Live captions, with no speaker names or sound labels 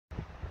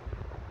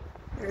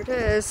There it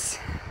is.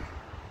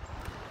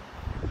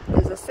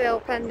 There's a sale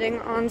pending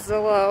on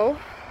Zillow,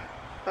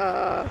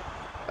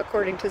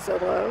 according to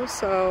Zillow,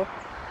 so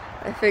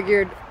I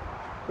figured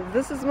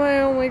this is my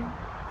only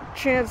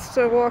chance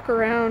to walk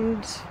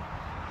around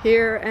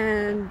here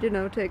and, you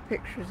know, take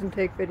pictures and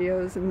take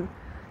videos and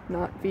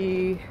not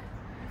be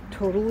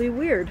totally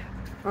weird.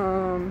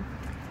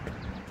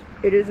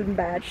 It is in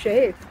bad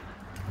shape.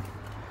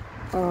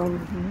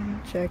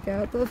 Check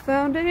out the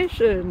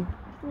foundation.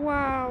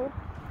 Wow.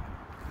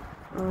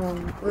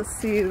 Let's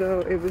see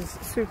though, it was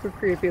super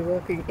creepy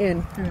looking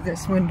in through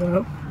this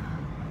window.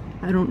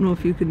 I don't know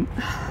if you can,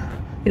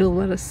 it'll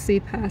let us see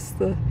past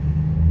the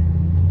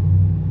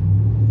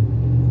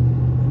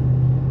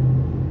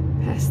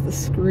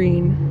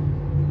screen.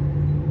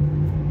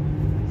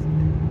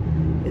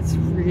 It's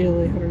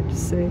really hard to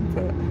see,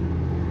 but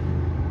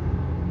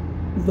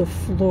the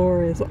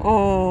floor is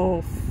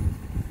all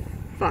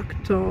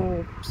fucked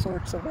all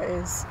sorts of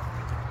ways.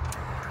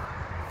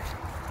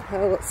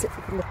 Let's see if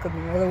we can look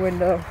in the other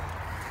window.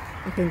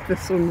 I think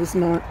this one was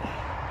not.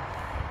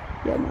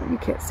 Yeah, no, you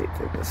can't see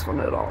through this one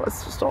at all.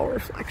 It's just all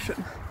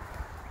reflection.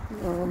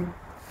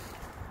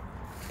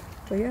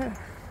 But yeah,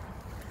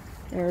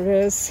 there it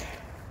is.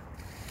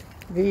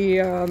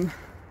 The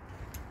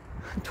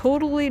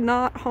totally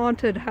not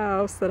haunted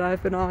house that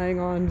I've been eyeing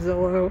on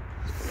Zillow.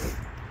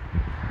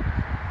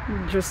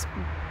 Just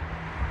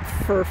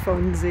for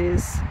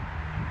funsies.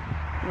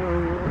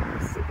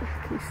 Let's see.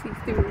 Can you see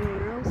through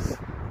anywhere else?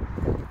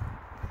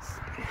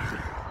 Can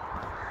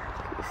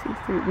you see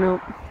through?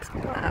 Nope, it's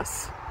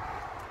glass.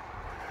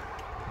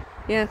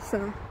 Yeah,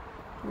 so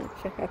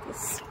let's check out the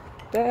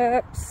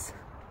steps.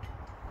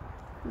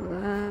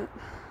 That.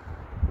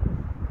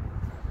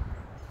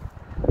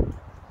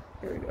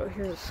 Here we go.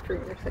 Here's a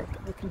screen, I think,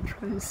 that we can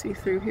try and see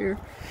through here.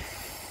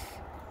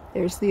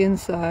 There's the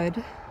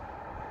inside.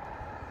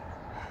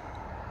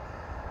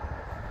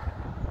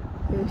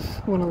 There's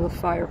one of the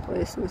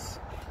fireplaces.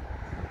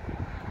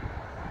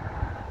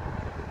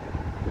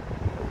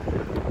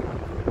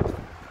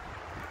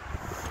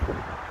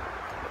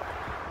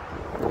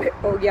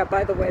 Oh yeah,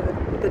 by the way,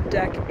 the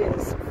deck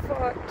is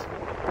fucked.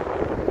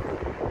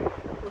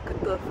 Look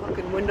at the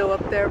fucking window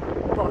up there,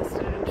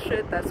 busted and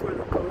shit. That's where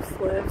the ghost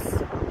lives.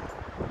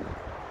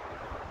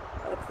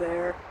 Up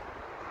there.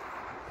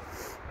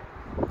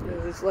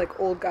 There's like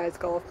old guys'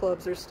 golf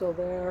clubs are still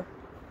there.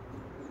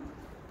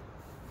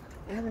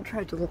 I haven't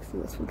tried to look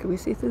through this one. Can we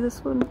see through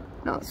this one?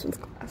 No, this one's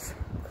glass.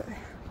 Okay.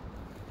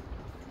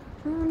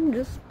 I'm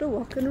just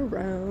walking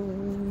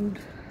around.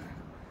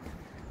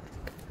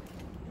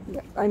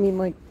 Yeah, I mean,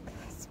 like,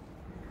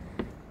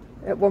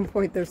 at one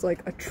point there's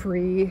like a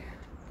tree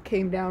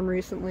came down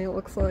recently, it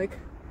looks like.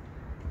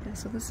 Yeah,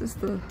 so this is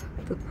the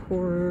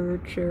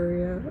porch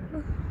area.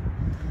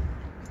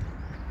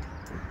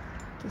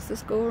 Does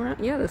this go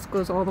around? Yeah, this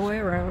goes all the way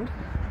around.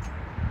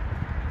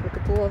 Look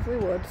at the lovely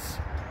woods.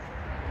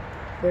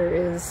 There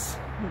is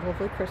a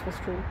lovely Christmas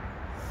tree.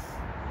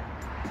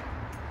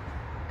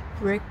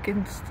 Brick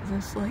and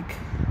this, like,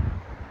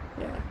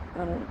 yeah,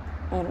 I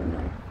don't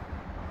know.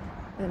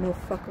 I know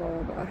fuck all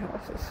about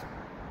houses.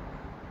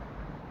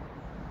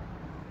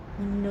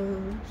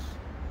 Windows.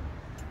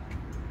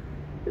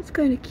 It's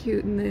kind of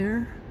cute in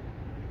there.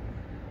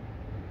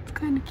 It's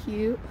kind of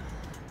cute.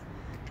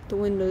 The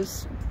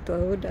windows,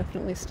 though,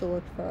 definitely still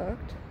look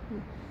fucked.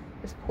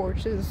 This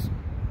porch is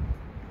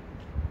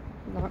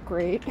not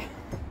great. Yeah,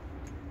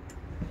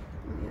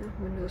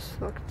 windows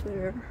fucked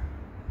there.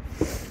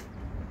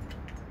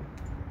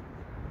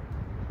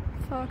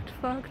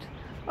 Fucked.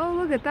 Oh,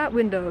 look at that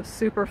window.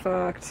 Super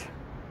fucked.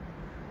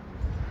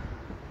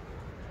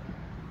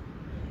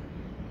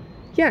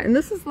 Yeah, and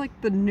this is like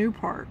the new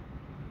part.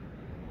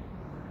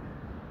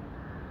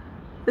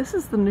 This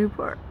is the new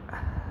part.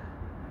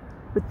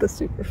 With the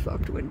super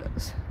fucked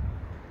windows.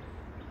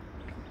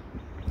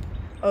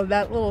 Oh,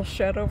 that little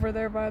shed over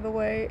there, by the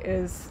way,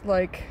 is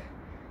like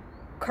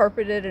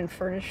carpeted and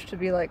furnished to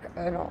be like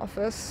an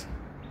office.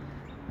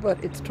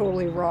 But it's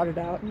totally rotted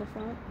out in the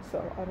front, so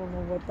I don't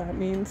know what that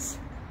means.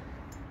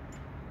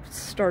 It's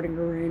starting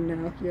to rain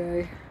now,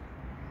 yay.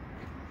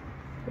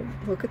 But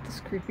look at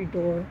this creepy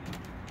door.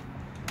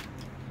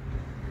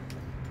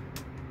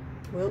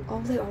 Well,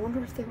 oh, I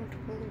wonder if they went to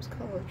Williams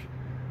College.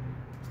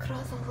 Look at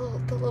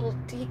all the little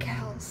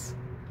decals.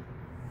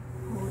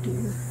 Oh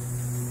dear.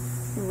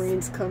 The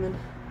rain's coming.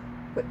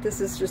 But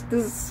this is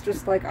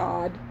just like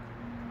odd.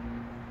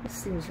 This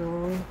seems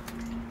wrong.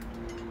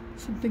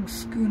 Something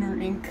Schooner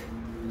Inc.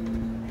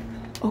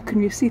 Oh,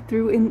 can you see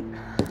through in?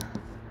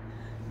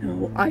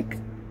 No,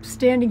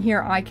 standing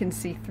here I can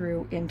see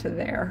through into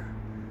there.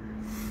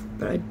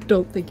 But I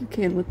don't think you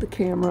can with the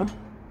camera.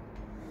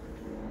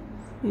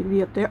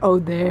 Maybe up there. Oh,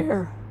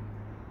 there.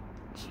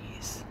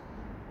 Jeez.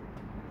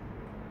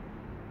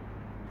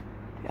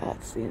 Yeah,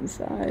 that's the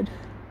inside.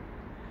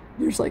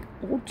 There's like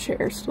old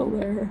chairs still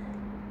there.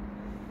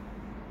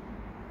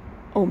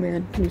 Oh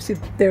man, can you see?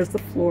 There's the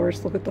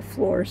floors. Look at the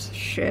floors.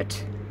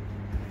 Shit.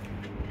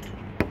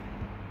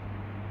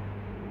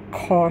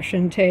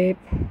 Caution tape.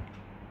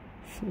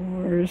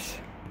 Floors.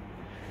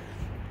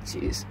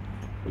 Jeez.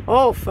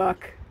 Oh,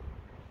 fuck.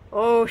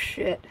 Oh,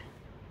 shit.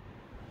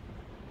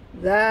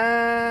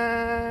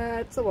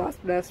 That's a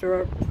wasp nest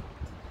or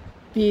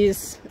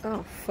bees.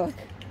 Oh, fuck.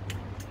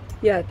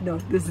 Yeah, no,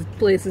 this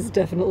place is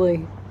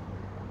definitely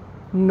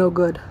no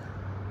good.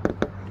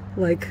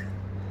 Like,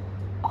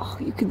 oh,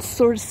 you can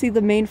sort of see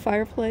the main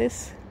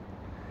fireplace.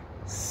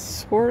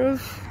 Sort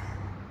of.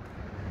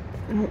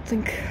 I don't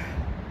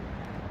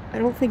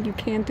think you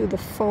can do the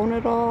phone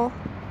at all.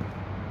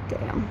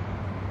 Damn.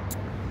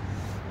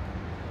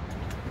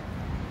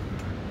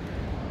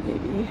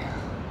 Maybe.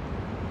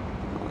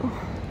 Oh.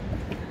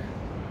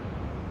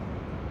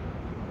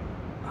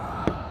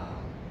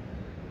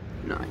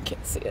 No, I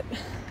can't see it.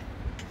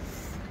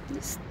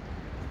 This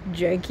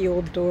janky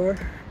old door.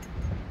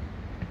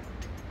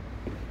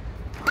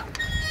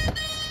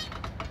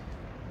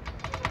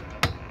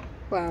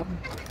 Wow.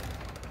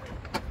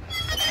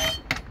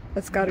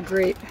 That's got a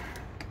grate.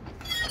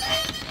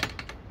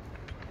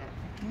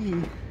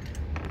 Can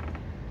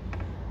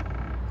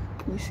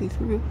you see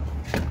through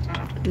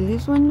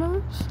these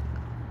windows?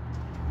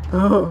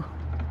 Oh,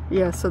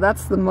 yeah, so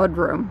that's the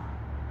mudroom.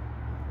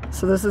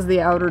 So this is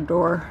the outer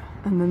door,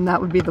 and then that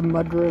would be the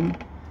mudroom,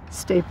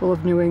 staple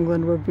of New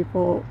England, where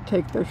people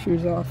take their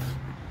shoes off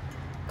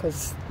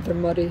because they're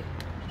muddy.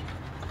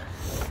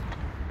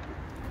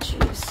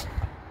 Jeez.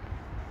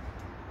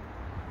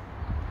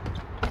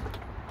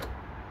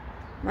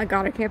 My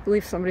God, I can't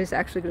believe somebody's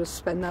actually going to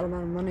spend that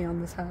amount of money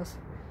on this house.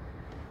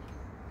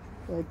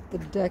 Like, the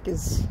deck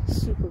is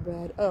super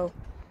bad. Oh,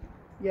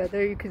 yeah,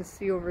 there you can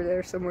see over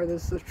there somewhere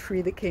there's a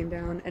tree that came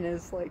down and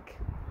is, like,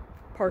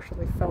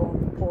 partially fell on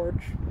the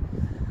porch.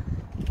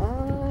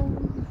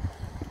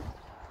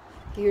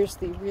 Here's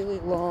the really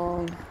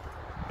long,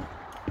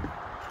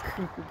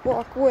 creepy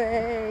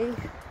walkway.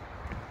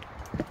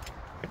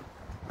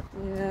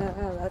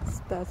 Yeah,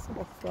 that's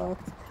all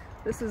fucked.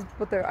 This is,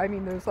 but there, I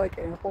mean, there's, like,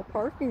 ample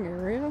parking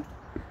area.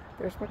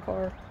 There's my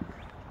car.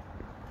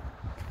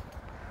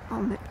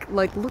 Oh,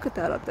 like, look at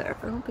that up there.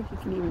 I don't think you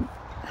can even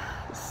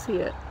see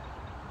it.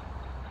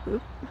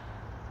 Oop.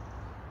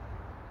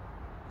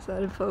 Is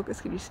that in focus?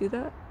 Can you see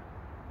that?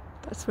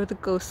 That's where the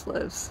ghost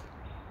lives.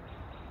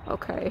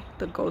 Okay,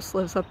 the ghost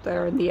lives up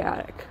there in the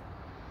attic.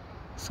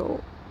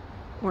 So,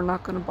 we're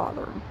not gonna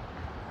bother him.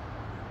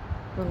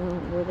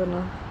 We're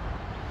gonna,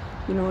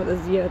 you know what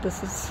is, yeah,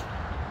 this is...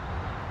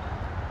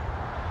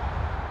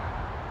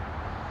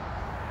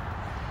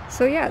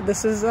 So yeah,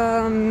 this is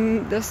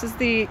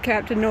the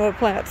Captain Noah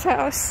Platts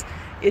house.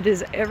 It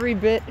is every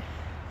bit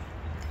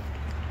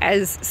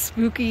as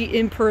spooky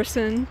in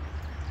person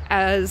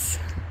as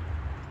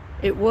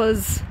it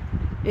was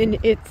in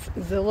its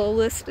Zillow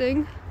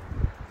listing.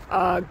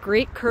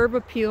 Great curb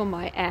appeal,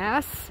 my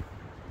ass.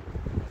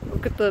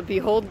 Look at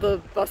behold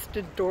the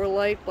busted door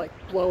light, like,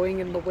 blowing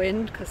in the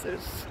wind because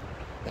there's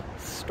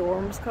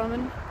storms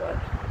coming. But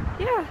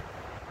yeah,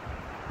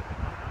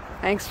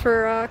 thanks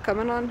for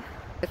coming on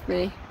with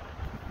me.